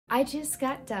I just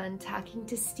got done talking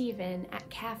to Stephen at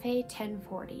Cafe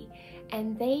 1040,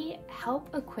 and they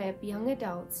help equip young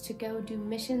adults to go do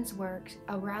missions work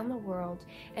around the world.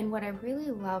 And what I really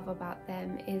love about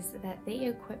them is that they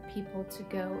equip people to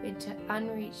go into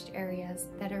unreached areas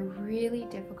that are really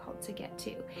difficult to get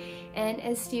to. And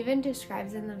as Stephen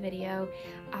describes in the video,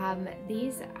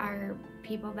 these are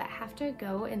people that have to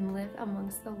go and live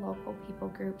amongst the local people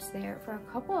groups there for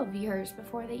a couple of years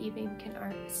before they even can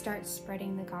start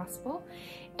spreading the gospel.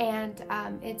 And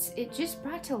it just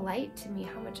brought to light to me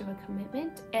how much of a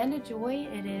commitment and a joy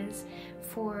it is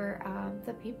for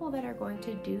the people that are going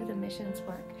to do the missions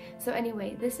work. So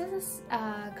anyway, this is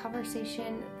a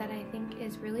conversation that I think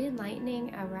is really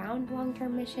enlightening around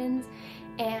long-term missions,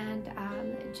 and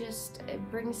just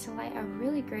brings to light a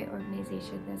really great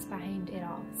organization that's behind it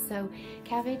all. So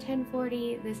Cafe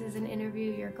 1040, this is an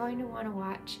interview you're going to want to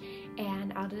watch,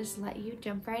 and I'll just let you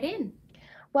jump right in.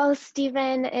 Well,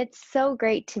 Stephen, it's so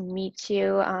great to meet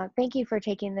you. Thank you for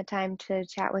taking the time to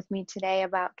chat with me today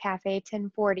about Cafe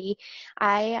 1040.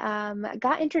 I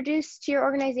got introduced to your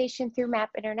organization through MAP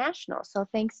International, so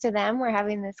thanks to them, we're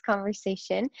having this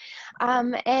conversation.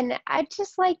 And I'd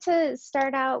just like to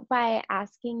start out by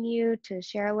asking you to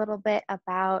share a little bit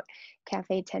about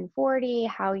Cafe 1040,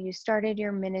 how you started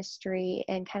your ministry,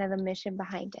 and kind of the mission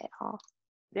behind it all.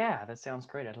 Yeah, that sounds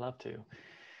great. I'd love to.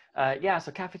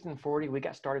 So Cafe 1040, we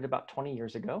got started about 20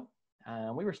 years ago.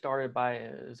 We were started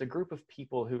as a group of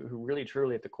people who really,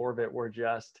 truly, at the core of it, were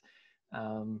just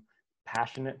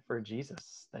passionate for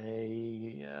Jesus.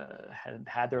 They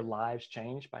had their lives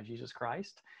changed by Jesus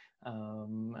Christ,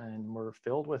 and were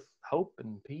filled with hope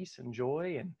and peace and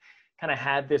joy, and kind of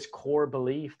had this core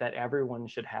belief that everyone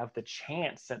should have the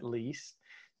chance, at least,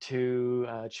 to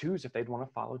choose if they'd want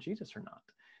to follow Jesus or not.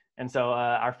 And so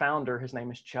our founder, his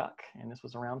name is Chuck, and this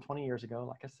was around 20 years ago,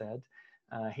 like I said.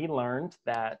 He learned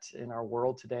that in our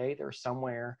world today, there are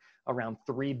somewhere around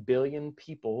 3 billion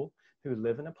people who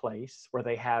live in a place where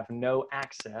they have no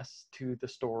access to the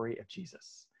story of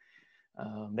Jesus.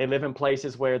 They live in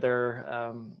places where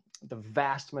the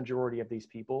vast majority of these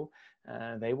people,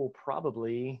 they will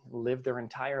probably live their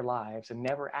entire lives and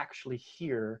never actually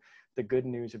hear the good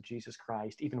news of Jesus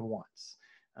Christ even once.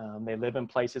 They live in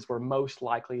places where most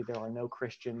likely there are no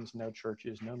Christians, no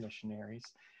churches, no missionaries.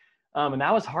 And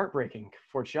that was heartbreaking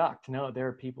for Chuck to know there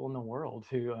are people in the world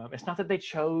who, it's not that they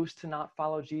chose to not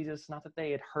follow Jesus, not that they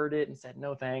had heard it and said,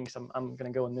 no thanks, I'm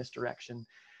going to go in this direction,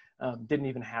 didn't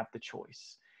even have the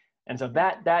choice. And so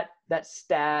that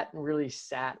stat really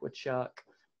sat with Chuck.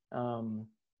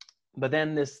 But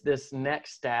then this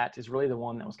next stat is really the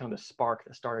one that was kind of the spark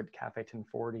that started Cafe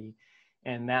 1040.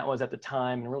 And that was at the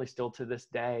time, and really still to this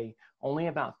day, only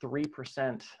about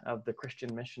 3% of the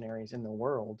Christian missionaries in the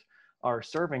world are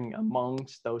serving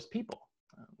amongst those people.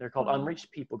 They're called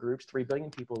unreached people groups, 3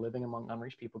 billion people living among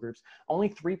unreached people groups. Only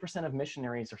 3% of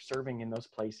missionaries are serving in those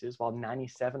places, while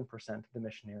 97% of the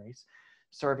missionaries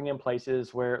serving in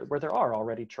places where there are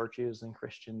already churches and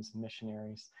Christians and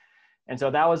missionaries. And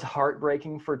so that was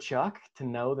heartbreaking for Chuck to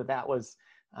know that was,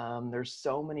 there's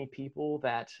so many people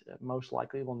that most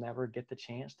likely will never get the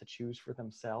chance to choose for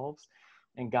themselves.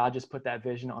 And God just put that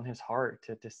vision on his heart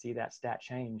to see that stat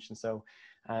change. And so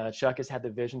Chuck has had the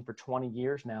vision for 20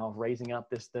 years now of raising up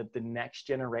the next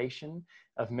generation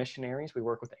of missionaries. We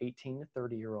work with 18 to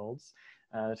 30-year-olds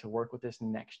to work with this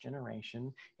next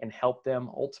generation and help them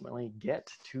ultimately get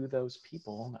to those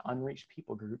people, the unreached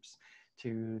people groups,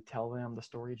 to tell them the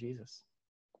story of Jesus.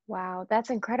 Wow,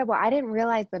 that's incredible. I didn't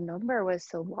realize the number was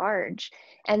so large,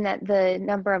 and that the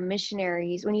number of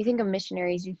missionaries, when you think of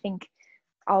missionaries, you think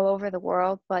all over the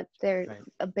world, but there's Right.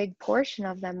 a big portion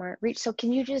of them aren't reached. So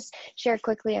can you just share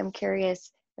quickly, I'm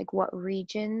curious, like what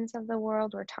regions of the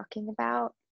world we're talking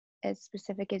about, as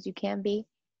specific as you can be?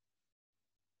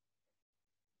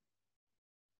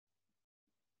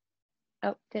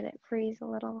 Oh, did it freeze a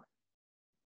little?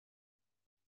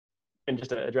 And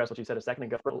just to address what you said a second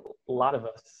ago, for a lot of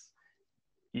us,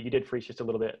 you did freeze just a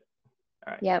little bit.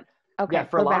 All right. Yep. Okay. Yeah,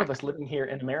 for a lot of us living here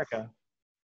in America,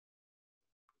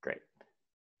 great.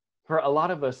 For a lot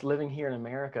of us living here in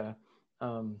America,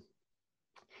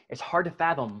 it's hard to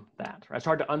fathom that, right? It's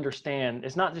hard to understand.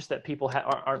 It's not just that people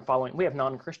aren't following. We have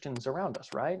non-Christians around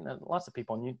us, right? And lots of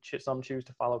people, and some choose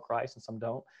to follow Christ and some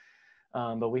don't.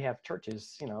 But we have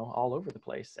churches, all over the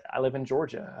place. I live in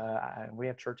Georgia. We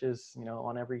have churches,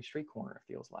 on every street corner, it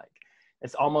feels like.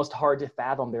 It's almost hard to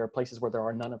fathom there are places where there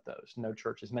are none of those, no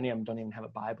churches. Many of them don't even have a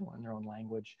Bible in their own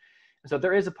language. And so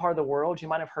there is a part of the world, you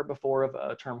might have heard before of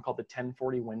a term called the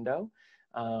 1040 window.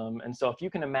 And so if you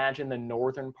can imagine the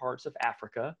northern parts of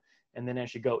Africa And then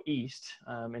as you go east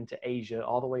into Asia,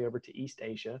 all the way over to East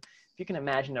Asia, if you can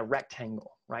imagine a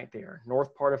rectangle right there,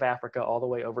 north part of Africa, all the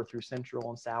way over through Central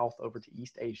and South over to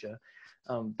East Asia,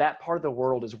 that part of the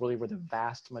world is really where the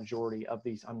vast majority of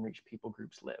these unreached people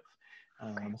groups live.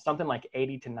 Something like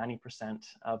 80 to 90%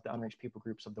 of the unreached people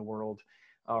groups of the world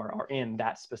are in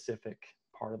that specific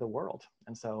part of the world.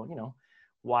 And so, you know,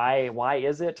 why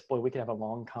is it? Boy, we could have a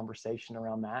long conversation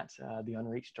around that. The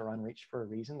unreached are unreached for a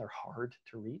reason. They're hard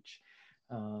to reach.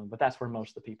 But that's where most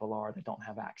of the people are that don't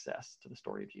have access to the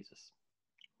story of Jesus.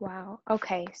 Wow.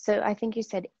 Okay. So I think you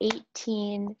said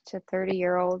 18 to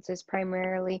 30-year-olds is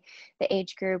primarily the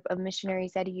age group of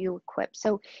missionaries that you equip.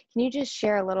 So can you just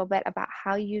share a little bit about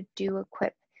how you do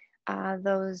equip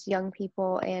those young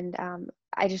people? And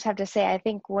I just have to say, I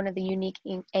think one of the unique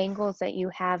angles that you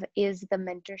have is the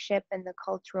mentorship and the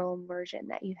cultural immersion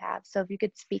that you have. So if you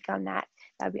could speak on that,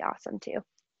 that'd be awesome too.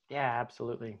 Yeah,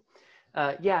 absolutely.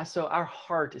 So our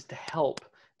heart is to help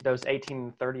those 18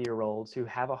 and 30-year-olds who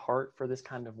have a heart for this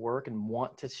kind of work and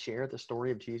want to share the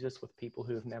story of Jesus with people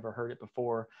who have never heard it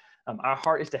before. Our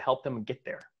heart is to help them get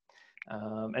there.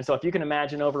 And so if you can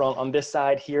imagine over on this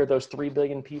side here, those 3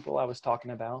 billion people I was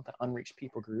talking about, the unreached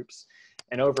people groups,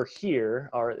 and over here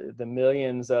are the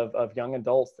millions of young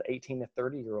adults, the 18 to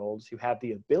 30-year-olds who have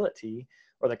the ability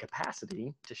or the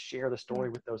capacity to share the story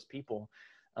with those people.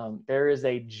 There is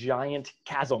a giant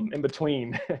chasm in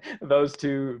between those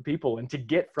two people. And to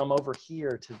get from over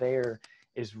here to there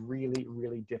is really,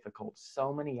 really difficult.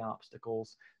 So many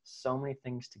obstacles, so many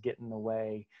things to get in the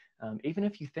way. Even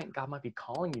if you think God might be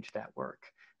calling you to that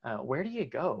work, where do you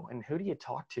go and who do you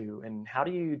talk to? And how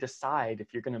do you decide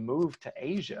if you're going to move to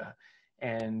Asia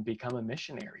and become a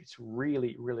missionary? It's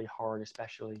really, really hard,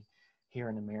 especially here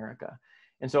in America.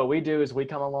 And so what we do is we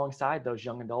come alongside those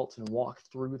young adults and walk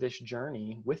through this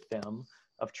journey with them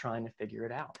of trying to figure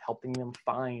it out, helping them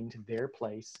find their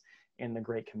place in the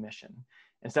Great Commission.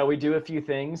 And so we do a few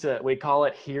things. We call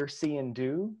it hear, see, and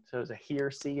do. So it's a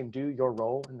hear, see, and do your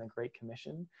role in the Great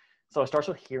Commission. So it starts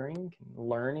with hearing,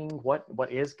 learning what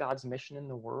is God's mission in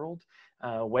the world.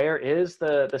 Where is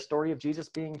the story of Jesus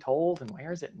being told and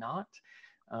where is it not?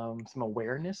 Some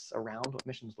awareness around what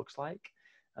missions looks like.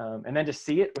 And then to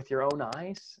see it with your own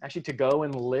eyes, actually to go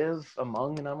and live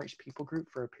among an unreached people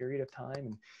group for a period of time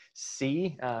and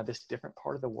see this different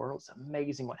part of the world. It's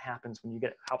amazing what happens when you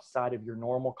get outside of your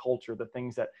normal culture, the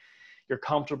things that you're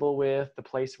comfortable with, the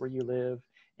place where you live,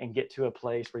 and get to a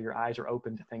place where your eyes are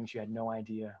open to things you had no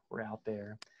idea were out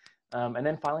there. And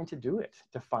then finally to do it,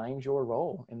 to find your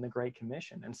role in the Great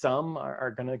Commission. And some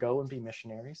are going to go and be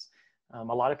missionaries. A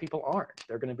lot of people aren't.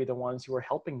 They're going to be the ones who are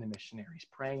helping the missionaries,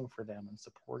 praying for them and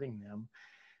supporting them.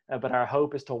 But our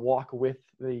hope is to walk with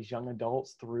these young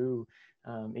adults through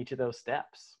each of those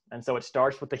steps. And so it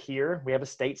starts with the here. We have a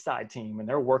stateside team, and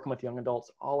they're working with young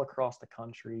adults all across the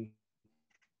country.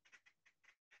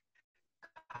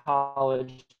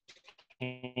 College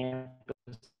campuses,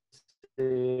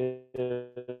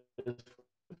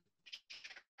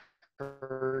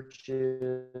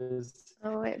 churches.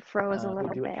 Oh, it froze a little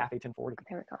We do bit. at Cafe 1040.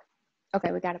 There we go.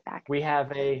 Okay, we got it back. We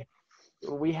have a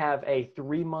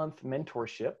 3-month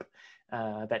mentorship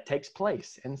that takes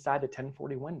place inside the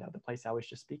 1040 window, the place I was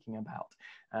just speaking about,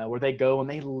 where they go and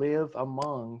they live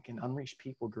among an unreached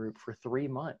people group for 3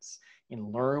 months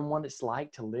and learn what it's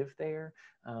like to live there,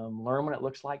 learn what it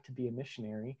looks like to be a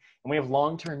missionary. And we have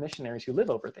long-term missionaries who live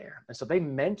over there. And so they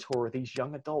mentor these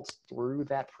young adults through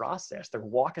that process. They're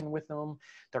walking with them,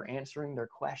 they're answering their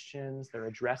questions, they're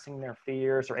addressing their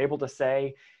fears, they're able to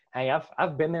say, hey,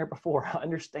 I've been there before. I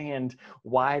understand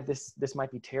why this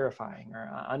might be terrifying, or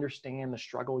I understand the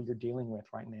struggle you're dealing with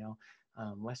right now.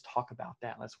 Let's talk about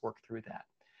that. Let's work through that.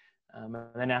 And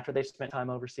then after they've spent time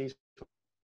overseas,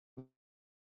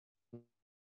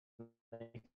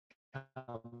 they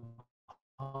come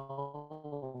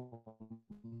home.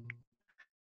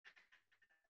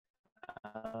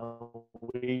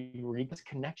 We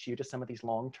connect you to some of these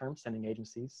long-term sending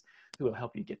agencies who will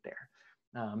help you get there.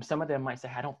 Some of them might say,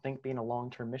 I don't think being a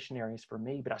long-term missionary is for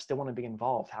me, but I still want to be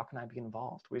involved. How can I be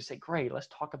involved? We say, great, let's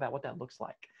talk about what that looks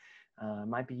like.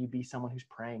 Might be you be someone who's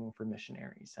praying for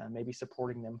missionaries, maybe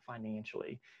supporting them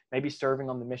financially, maybe serving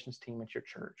on the missions team at your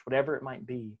church, whatever it might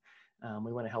be.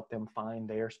 We want to help them find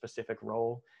their specific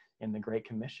role in the Great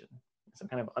Commission. So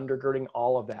kind of undergirding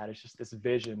all of that is just this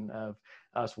vision of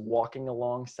us walking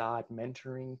alongside,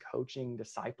 mentoring, coaching,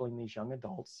 discipling these young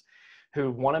adults who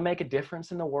want to make a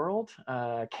difference in the world,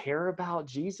 care about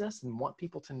Jesus and want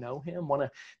people to know him,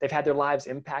 they've had their lives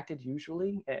impacted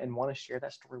usually and want to share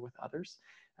that story with others.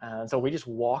 So we just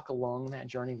walk along that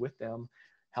journey with them,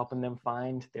 helping them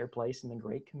find their place in the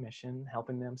Great Commission,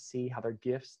 helping them see how their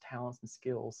gifts, talents, and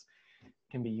skills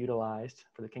can be utilized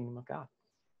for the kingdom of God.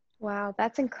 Wow,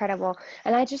 that's incredible.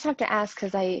 And I just have to ask,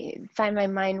 because I find my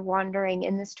mind wandering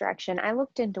in this direction. I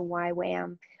looked into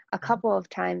YWAM a couple of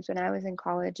times when I was in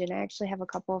college, and I actually have a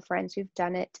couple of friends who've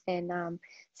done it and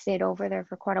stayed over there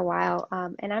for quite a while.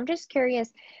 And I'm just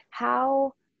curious,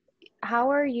 how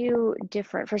are you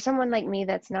different for someone like me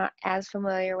that's not as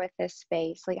familiar with this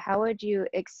space? Like, how would you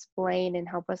explain and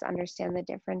help us understand the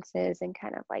differences and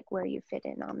kind of like where you fit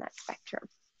in on that spectrum?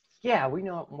 Yeah, we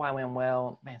know YWAM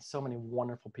well. Man, so many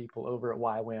wonderful people over at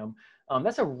YWAM.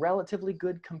 That's a relatively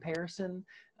good comparison.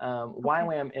 Okay.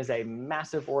 YWAM is a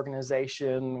massive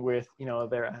organization with,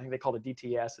 I think they call it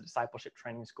DTS, a discipleship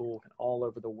training school, all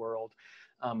over the world.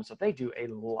 So they do a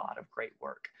lot of great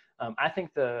work. I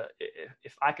think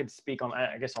if I could speak on,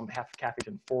 I guess on behalf of Cafe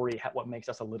 1040, what makes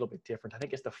us a little bit different, I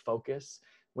think it's the focus.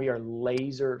 We are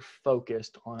laser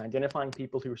focused on identifying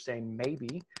people who are saying,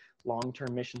 maybe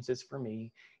long-term missions is for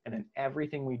me. And then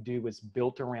everything we do is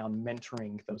built around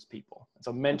mentoring those people.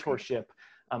 So mentorship,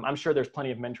 I'm sure there's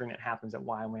plenty of mentoring that happens at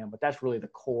YWAM, but that's really the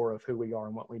core of who we are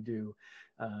and what we do.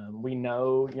 We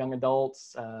know young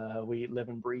adults. We live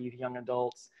and breathe young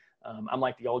adults. I'm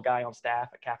like the old guy on staff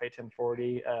at Cafe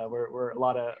 1040. We're a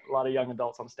lot of young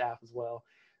adults on staff as well.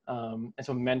 And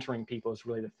so mentoring people is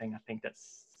really the thing I think that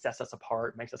sets us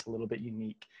apart, makes us a little bit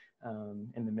unique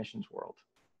in the missions world.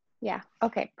 Yeah.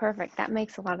 Okay. Perfect. That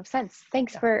makes a lot of sense.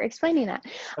 Thanks for explaining that.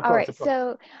 Of course.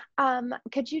 So,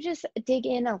 could you just dig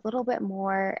in a little bit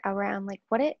more around like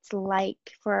what it's like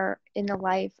in the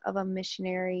life of a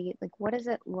missionary? Like, what does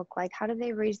it look like? How do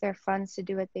they raise their funds to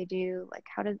do what they do? Like,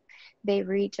 how do they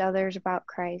reach others about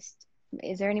Christ?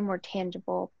 Is there any more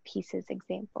tangible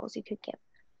examples you could give?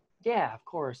 Yeah, of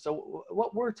course. So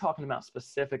what we're talking about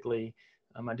specifically,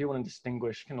 I do want to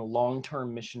distinguish kind of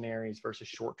long-term missionaries versus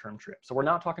short-term trips. So we're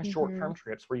not talking short-term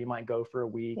trips where you might go for a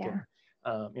week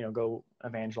and go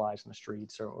evangelize in the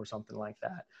streets or something like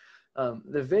that.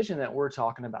 The vision that we're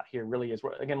talking about here really is,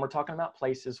 we're talking about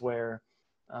places where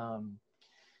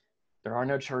there are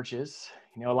no churches.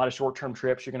 A lot of short-term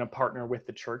trips, you're going to partner with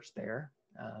the church there.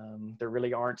 There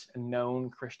really aren't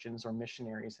known Christians or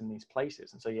missionaries in these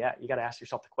places. And so, you got to ask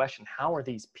yourself the question, how are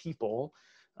these people,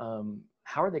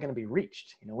 how are they going to be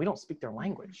reached? We don't speak their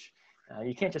language.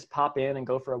 You can't just pop in and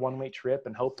go for a one-way trip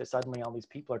and hope that suddenly all these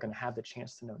people are going to have the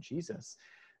chance to know Jesus.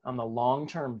 The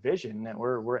long-term vision that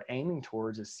we're aiming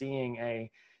towards is seeing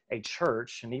a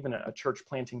church and even a church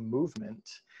planting movement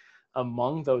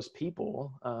among those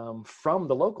people from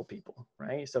the local people,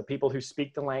 right? So people who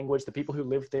speak the language, the people who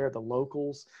live there, the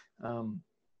locals,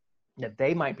 that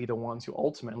they might be the ones who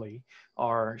ultimately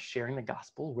are sharing the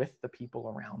gospel with the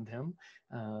people around them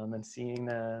and seeing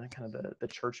the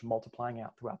church multiplying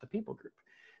out throughout the people group.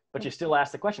 But you still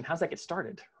ask the question, how's that get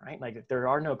started, right? Like if there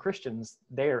are no Christians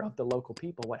there of the local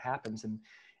people, what happens?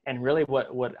 And really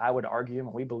what I would argue and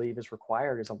what we believe is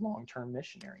required is a long-term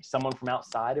missionary, someone from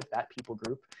outside of that people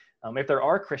group. If there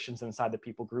are Christians inside the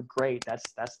people group, great,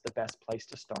 that's the best place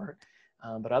to start.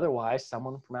 But otherwise,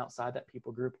 someone from outside that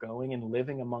people group going and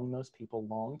living among those people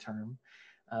long-term.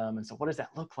 And so what does that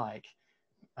look like?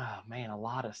 Oh man, a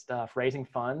lot of stuff. Raising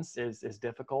funds is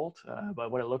difficult,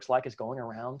 but what it looks like is going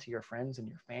around to your friends and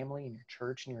your family and your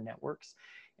church and your networks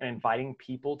and inviting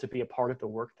people to be a part of the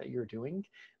work that you're doing,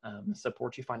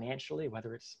 support you financially,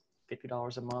 whether it's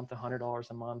 $50 a month, $100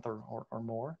 a month or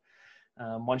more.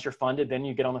 Once you're funded, then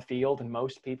you get on the field, and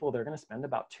most people, they're going to spend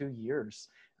about 2 years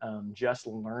just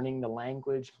learning the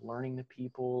language, learning the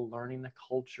people, learning the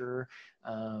culture,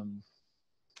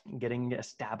 getting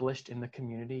established in the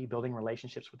community, building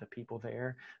relationships with the people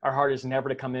there. Our heart is never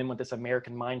to come in with this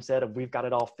American mindset of we've got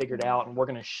it all figured out and we're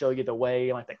going to show you the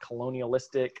way, like the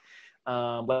colonialistic,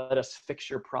 let us fix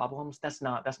your problems. That's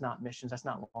not missions. That's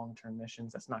not long-term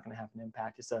missions. That's not going to have an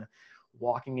impact. It's a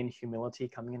walking in humility,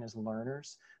 coming in as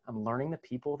learners, learning the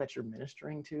people that you're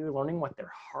ministering to, learning what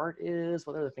their heart is,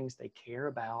 what are the things they care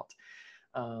about,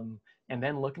 and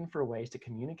then looking for ways to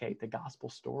communicate the gospel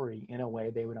story in a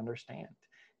way they would understand.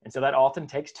 And so that often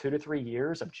takes 2 to 3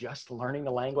 years of just learning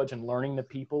the language and learning the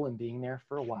people and being there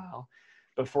for a while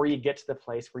before you get to the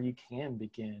place where you can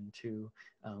begin to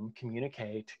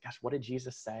communicate, gosh, what did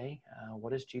Jesus say?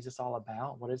 What is Jesus all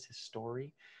about? What is his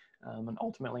story? And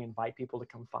ultimately invite people to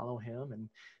come follow him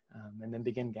and then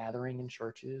begin gathering in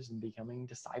churches and becoming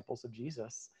disciples of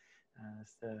Jesus.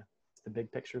 It's the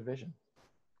big picture vision.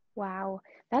 Wow,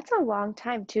 that's a long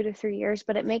time, 2 to 3 years,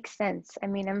 but it makes sense. I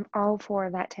mean, I'm all for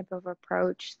that type of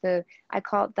approach. I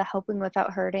call it the helping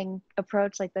without hurting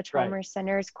approach, like the Right. trauma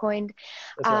centers coined.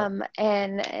 That's right.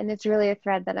 And it's really a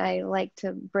thread that I like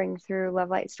to bring through Love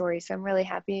Light Stories. So I'm really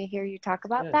happy to hear you talk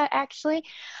about Good. that actually.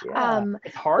 Yeah. Um,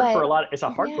 It's hard for but a lot, it's a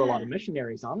hard for a lot yeah, of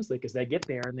missionaries, honestly, because they get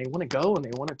there and they want to go and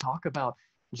they want to talk about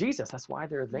Jesus. That's why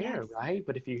they're yes, there, right?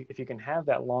 But if you can have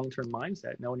that long-term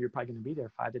mindset, knowing you're probably going to be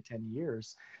there 5 to 10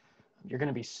 years, you're going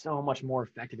to be so much more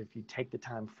effective if you take the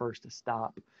time first to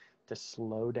stop, to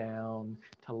slow down,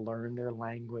 to learn their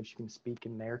language. You can speak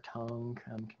in their tongue,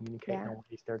 communicate in yeah. a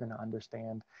way they're going to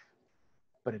understand,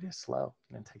 but it is slow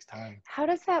and it takes time. How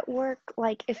does that work?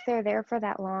 Like, if they're there for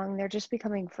that long, they're just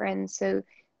becoming friends. So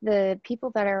the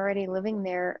people that are already living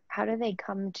there, how do they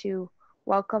come to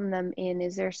welcome them in?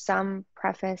 Is there some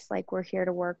preface like we're here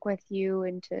to work with you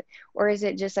and to, or is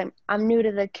it just I'm new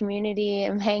to the community,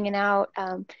 I'm hanging out?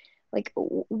 Like,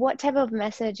 what type of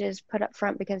message is put up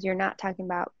front because you're not talking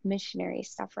about missionary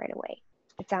stuff right away?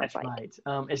 It sounds That's like.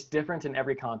 right. It's different in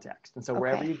every context. And so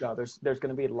wherever Okay. you go, there's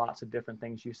going to be lots of different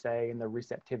things you say, and the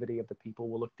receptivity of the people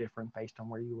will look different based on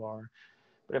where you are.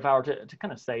 But if I were to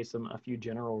kind of say a few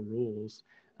general rules,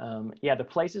 yeah, the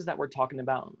places that we're talking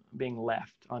about being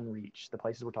left unreached, the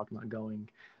places we're talking about going,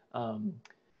 um,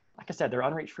 like I said, they're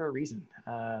unreached for a reason.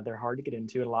 They're hard to get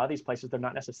into. And a lot of these places, they're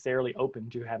not necessarily open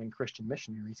to having Christian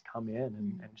missionaries come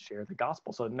in and share the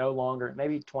gospel. So no longer,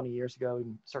 maybe 20 years ago,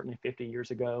 certainly 50 years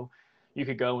ago, you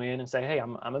could go in and say, hey,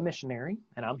 I'm a missionary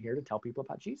and I'm here to tell people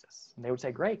about Jesus. And they would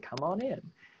say, great, come on in.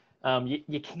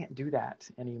 You can't do that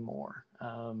anymore.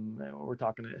 We're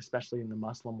talking, especially in the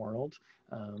Muslim world.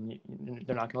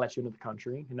 They're not going to let you into the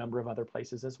country, a number of other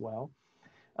places as well.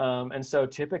 And so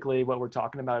typically what we're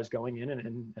talking about is going in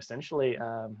and essentially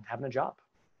having a job.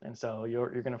 And so you're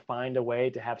going to find a way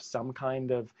to have some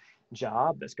kind of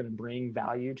job that's going to bring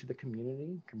value to the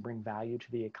community, can bring value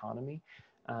to the economy.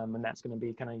 And that's going to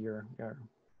be kind of your,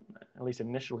 at least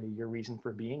initially, your reason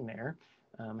for being there.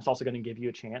 It's also going to give you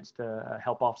a chance to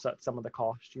help offset some of the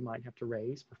costs you might have to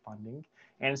raise for funding.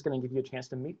 And it's going to give you a chance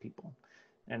to meet people.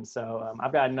 And so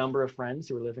I've got a number of friends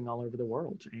who are living all over the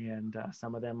world, and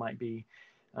some of them might be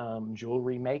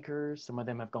jewelry makers. Some of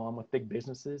them have gone with big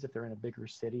businesses if they're in a bigger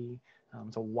city.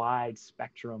 It's a wide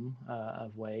spectrum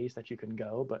of ways that you can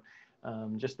go, but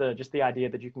just the idea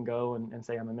that you can go and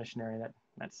say I'm a missionary,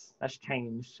 that's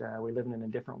changed. We're living in a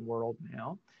different world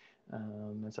now,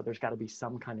 and so there's got to be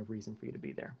some kind of reason for you to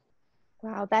be there.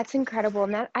 Wow, that's incredible.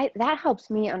 And that helps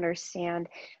me understand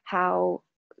how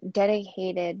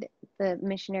dedicated the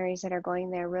missionaries that are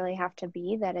going there really have to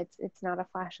be, that it's not a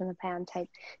flash in the pan type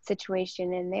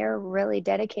situation, and they're really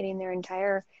dedicating their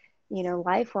entire,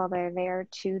 life while they're there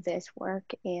to this work.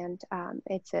 And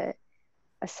it's a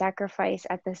sacrifice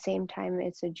at the same time.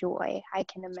 It's a joy, I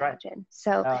can That's right. imagine.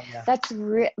 So Yeah.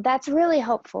 that's really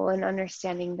helpful in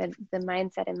understanding the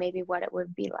mindset and maybe what it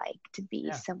would be like to be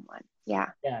Yeah. someone.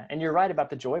 Yeah. Yeah. And you're right about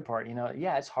the joy part.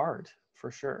 Yeah, it's hard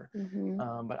for sure. Hmm.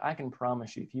 But I can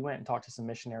promise you, if you went and talked to some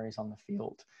missionaries on the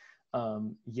field,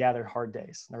 yeah, there are hard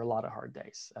days. There are a lot of hard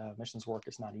days. Missions work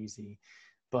is not easy.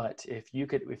 But if you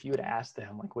would ask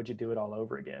them, like, would you do it all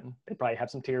over again? They'd probably have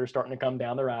some tears starting to come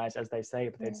down their eyes as they say,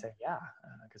 but they'd say, yeah,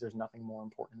 because there's nothing more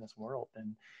important in this world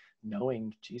than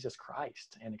knowing Jesus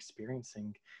Christ and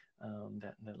experiencing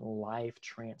that life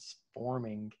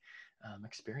transforming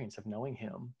experience of knowing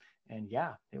Him. And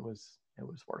yeah, it was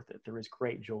worth it. There was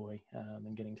great joy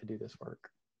in getting to do this work.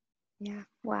 Yeah.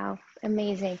 Wow.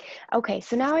 Amazing. Okay.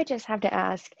 So now I just have to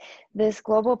ask, this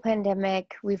global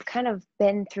pandemic, we've kind of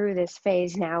been through this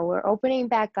phase now. We're opening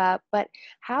back up, but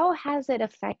how has it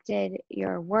affected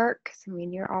your work? I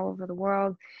mean, you're all over the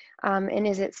world. And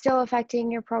is it still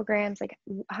affecting your programs? Like,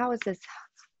 how is this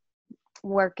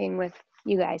working with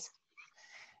you guys?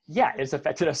 Yeah, it's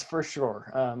affected us for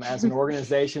sure. As an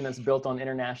organization that's built on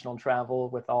international travel,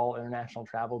 with all international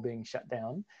travel being shut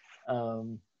down,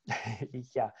 um,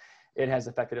 yeah, it has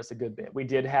affected us a good bit. We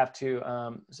did have to.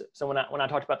 So when I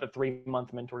talked about the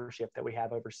 3-month mentorship that we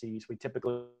have overseas, we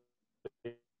typically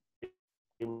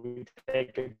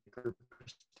take a group of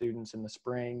students in the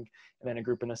spring, and then a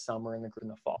group in the summer, and a group in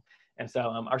the fall. And so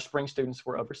our spring students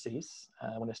were overseas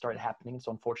when it started happening.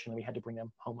 So unfortunately, we had to bring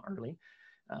them home early.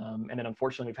 And then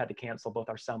unfortunately, we've had to cancel both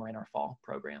our summer and our fall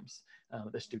programs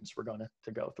the students were going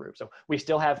to go through. So we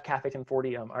still have Cafe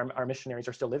 1040. Our missionaries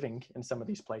are still living in some of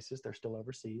these places. They're still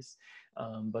overseas.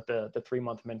 But the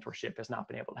 3-month mentorship has not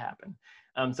been able to happen.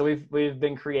 So we've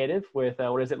been creative with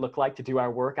what does it look like to do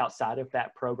our work outside of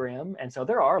that program. And so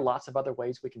there are lots of other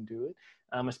ways we can do it,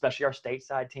 especially our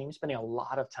stateside team, spending a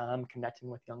lot of time connecting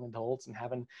with young adults and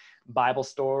having Bible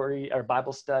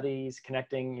studies,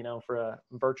 connecting, for a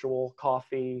virtual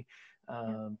coffee,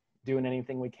 doing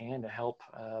anything we can to help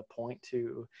point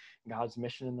to God's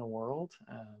mission in the world,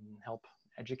 help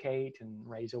educate and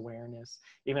raise awareness.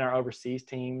 Even our overseas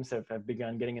teams have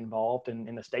begun getting involved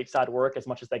in the stateside work as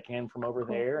much as they can from over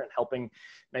there, and helping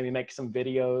maybe make some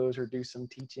videos or do some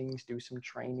teachings, do some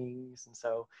trainings. And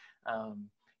so,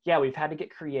 we've had to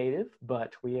get creative,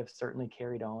 but we have certainly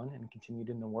carried on and continued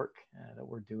in the work that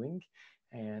we're doing,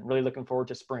 and really looking forward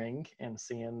to spring and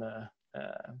seeing the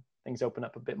things open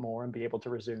up a bit more and be able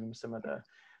to resume some of the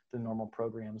normal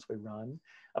programs we run.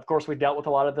 Of course, we've dealt with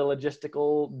a lot of the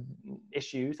logistical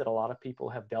issues that a lot of people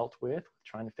have dealt with,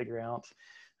 trying to figure out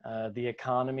the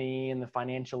economy and the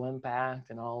financial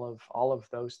impact and all of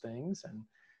those things. And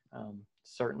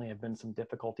certainly have been some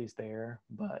difficulties there,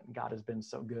 but God has been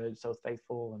so good, so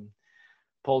faithful, and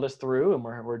pulled us through, and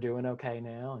we're doing okay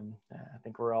now. And I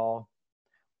think we're all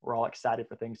excited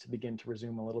for things to begin to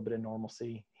resume a little bit of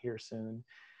normalcy here soon.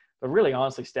 But really,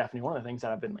 honestly, Stephanie, one of the things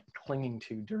that I've been clinging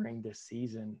to during this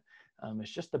season is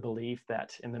just the belief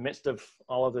that in the midst of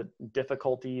all of the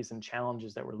difficulties and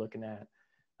challenges that we're looking at,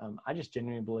 I just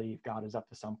genuinely believe God is up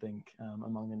to something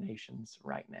among the nations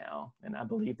right now. And I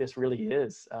believe this really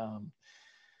is,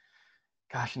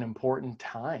 an important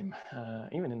time,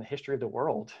 even in the history of the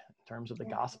world, in terms of the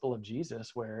gospel of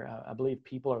Jesus, where I believe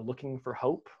people are looking for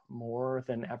hope more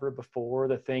than ever before.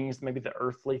 The things, maybe the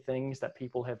earthly things that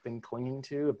people have been clinging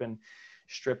to, have been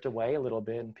stripped away a little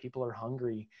bit, and people are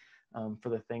hungry for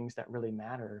the things that really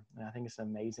matter. And I think it's an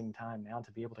amazing time now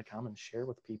to be able to come and share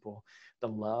with people the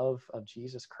love of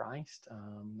Jesus Christ,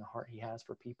 the heart he has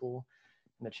for people,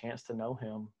 and the chance to know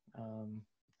him and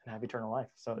have eternal life.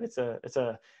 So it's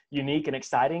a unique and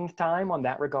exciting time on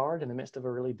that regard, in the midst of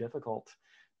a really difficult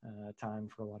time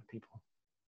for a lot of people.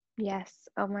 Yes.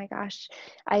 Oh my gosh.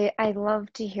 I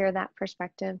love to hear that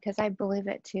perspective, because I believe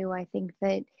it too. I think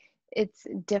that it's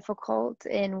difficult,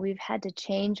 and we've had to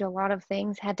change a lot of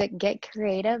things, had to get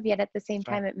creative, yet at the same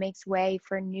time, it makes way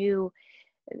for new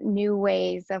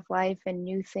ways of life and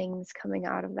new things coming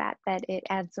out of that it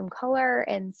adds some color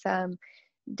and some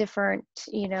different,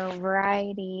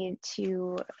 variety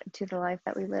to the life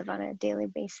that we live on a daily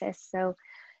basis. So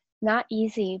not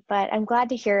easy, but I'm glad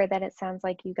to hear that it sounds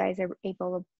like you guys are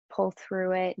able to pull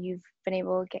through it. You've been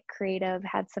able to get creative,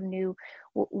 had some new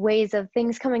ways of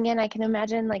things coming in. I can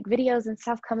imagine like videos and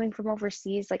stuff coming from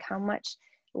overseas, like how much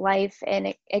life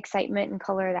and excitement and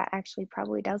color that actually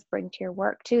probably does bring to your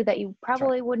work too, that you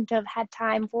probably wouldn't have had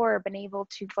time for or been able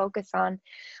to focus on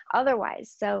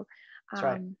otherwise. So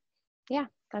yeah,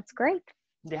 that's great.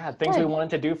 Yeah, things we wanted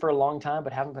to do for a long time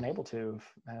but haven't been able to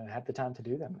have the time to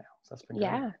do them now. So that's been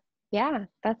great. Yeah,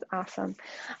 that's awesome.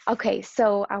 Okay,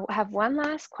 so I have one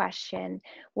last question.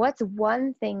 What's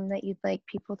one thing that you'd like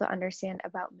people to understand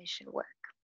about mission work?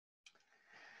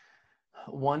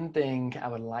 One thing I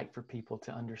would like for people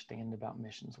to understand about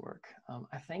missions work,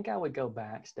 I think I would go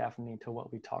back, Stephanie, to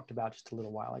what we talked about just a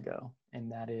little while ago,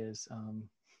 and that is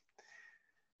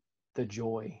the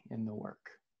joy in the work.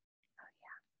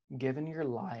 Giving your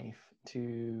life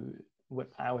to what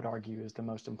I would argue is the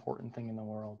most important thing in the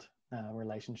world,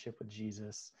 relationship with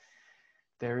Jesus.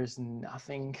 There is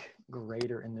nothing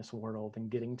greater in this world than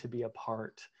getting to be a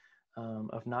part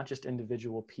of not just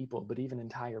individual people, but even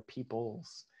entire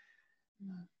peoples,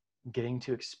 getting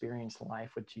to experience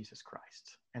life with Jesus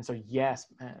Christ. And so, yes,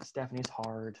 Stephanie, it's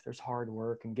hard. There's hard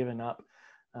work, and giving up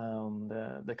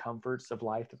the comforts of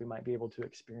life that we might be able to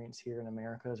experience here in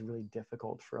America is really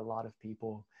difficult for a lot of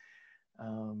people.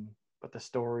 But the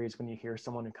stories when you hear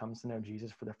someone who comes to know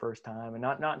Jesus for the first time, and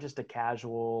not just a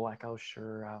casual, like, oh,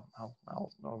 sure,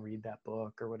 I'll read that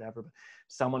book or whatever, but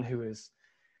someone who is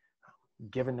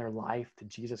given their life to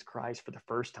Jesus Christ for the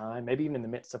first time, maybe even in the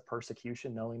midst of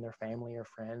persecution, knowing their family or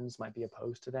friends might be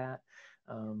opposed to that.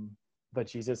 But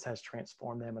Jesus has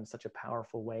transformed them in such a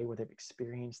powerful way, where they've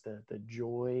experienced the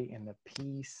joy and the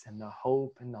peace and the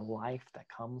hope and the life that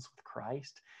comes with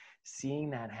Christ. Seeing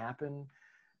that happen,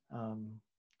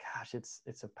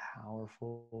 it's a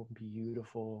powerful,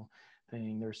 beautiful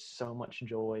thing. There's so much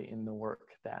joy in the work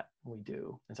that we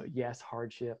do. And so, yes,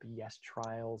 hardship, yes,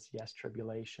 trials, yes,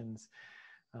 tribulations.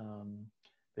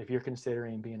 But if you're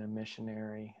considering being a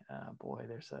missionary, boy,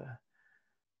 there's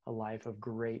a life of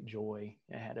great joy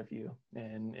ahead of you.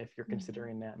 And if you're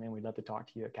considering that, man, we'd love to talk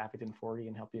to you at Cafe 1040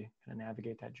 and help you kind of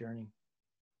navigate that journey.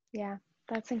 Yeah,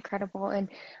 that's incredible. And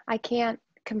I can't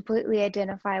completely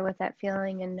identify with that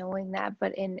feeling and knowing that,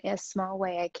 but in a small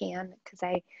way I can, because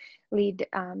I lead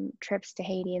trips to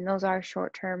Haiti, and those are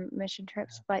short-term mission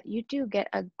trips, but you do get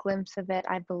a glimpse of it,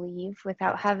 I believe,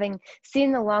 without Yes, having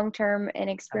seen the long-term and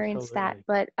experienced that.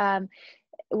 absolutely. But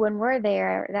when we're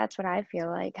there, that's what I feel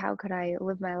like. How could I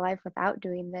live my life without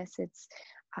doing this? It's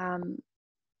um,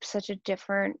 such a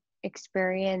different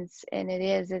experience, and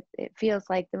it feels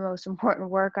like the most important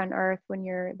work on earth when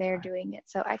you're there Right. doing it.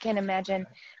 So I can't imagine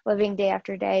living day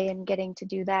after day and getting to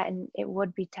do that, and it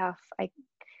would be tough, I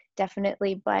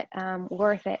definitely, but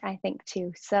worth it, I think,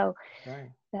 too. So Right.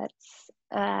 that's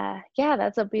yeah,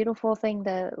 that's a beautiful thing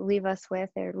to leave us with,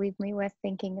 or leave me with,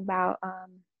 thinking about.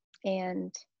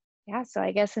 And yeah, so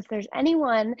I guess if there's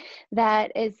anyone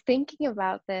that is thinking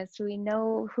about this, we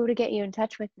know who to get you in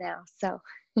touch with now. So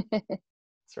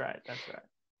That's right. That's right.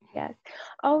 yes.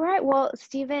 All right. Well,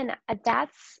 Stephen,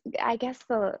 that's, I guess,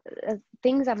 the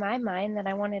things on my mind that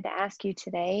I wanted to ask you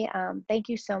today. Thank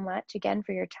you so much again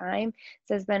for your time.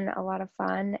 This has been a lot of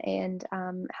fun and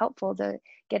helpful to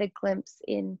get a glimpse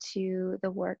into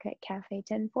the work at Cafe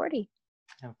 1040.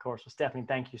 Of course. Well, Stephanie,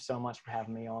 thank you so much for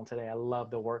having me on today. I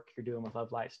love the work you're doing with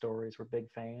Love Light Stories. We're big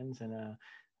fans, and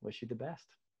wish you the best.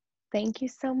 Thank you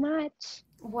so much.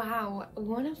 Wow,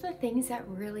 one of the things that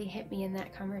really hit me in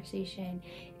that conversation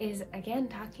is, again,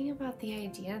 talking about the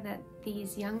idea that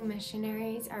these young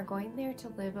missionaries are going there to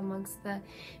live amongst the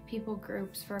people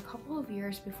groups for a couple of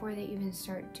years before they even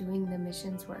start doing the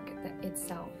missions work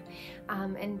itself.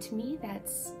 And to me,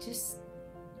 that's just,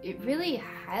 it really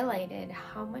highlighted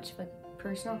how much of a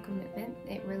personal commitment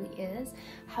it really is,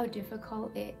 how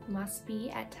difficult it must be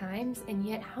at times, and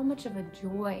yet how much of a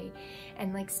joy,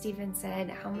 and like Stephen said,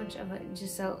 how much of a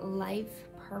just a life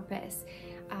purpose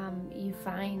you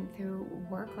find through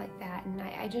work like that. And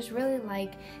I just really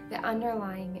like the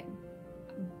underlying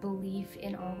belief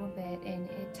in all of it, and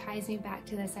it ties me back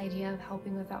to this idea of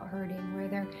helping without hurting, where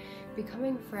they're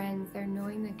becoming friends, they're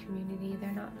knowing the community,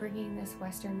 they're not bringing this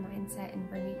Western mindset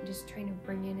and just trying to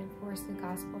bring in and force the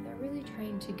gospel. They're really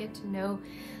trying to get to know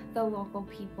the local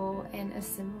people and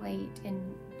assimilate and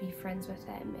be friends with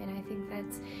them. And I think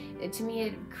that's, to me,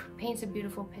 it paints a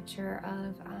beautiful picture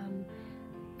of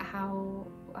how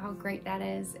great that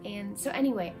is. And so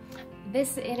anyway,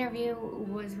 this interview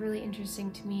was really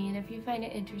interesting to me, and if you find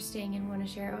it interesting and want to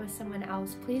share it with someone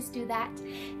else, please do that.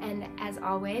 And as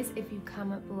always, if you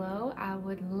comment below, I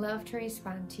would love to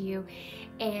respond to you.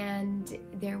 And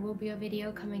there will be a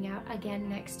video coming out again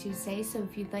next Tuesday, so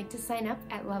if you'd like to sign up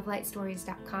at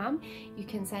lovelightstories.com, you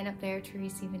can sign up there to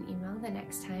receive an email the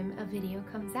next time a video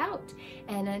comes out.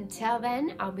 And until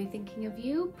then, I'll be thinking of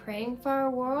you, praying for our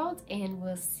world, and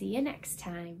we'll see you next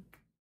time.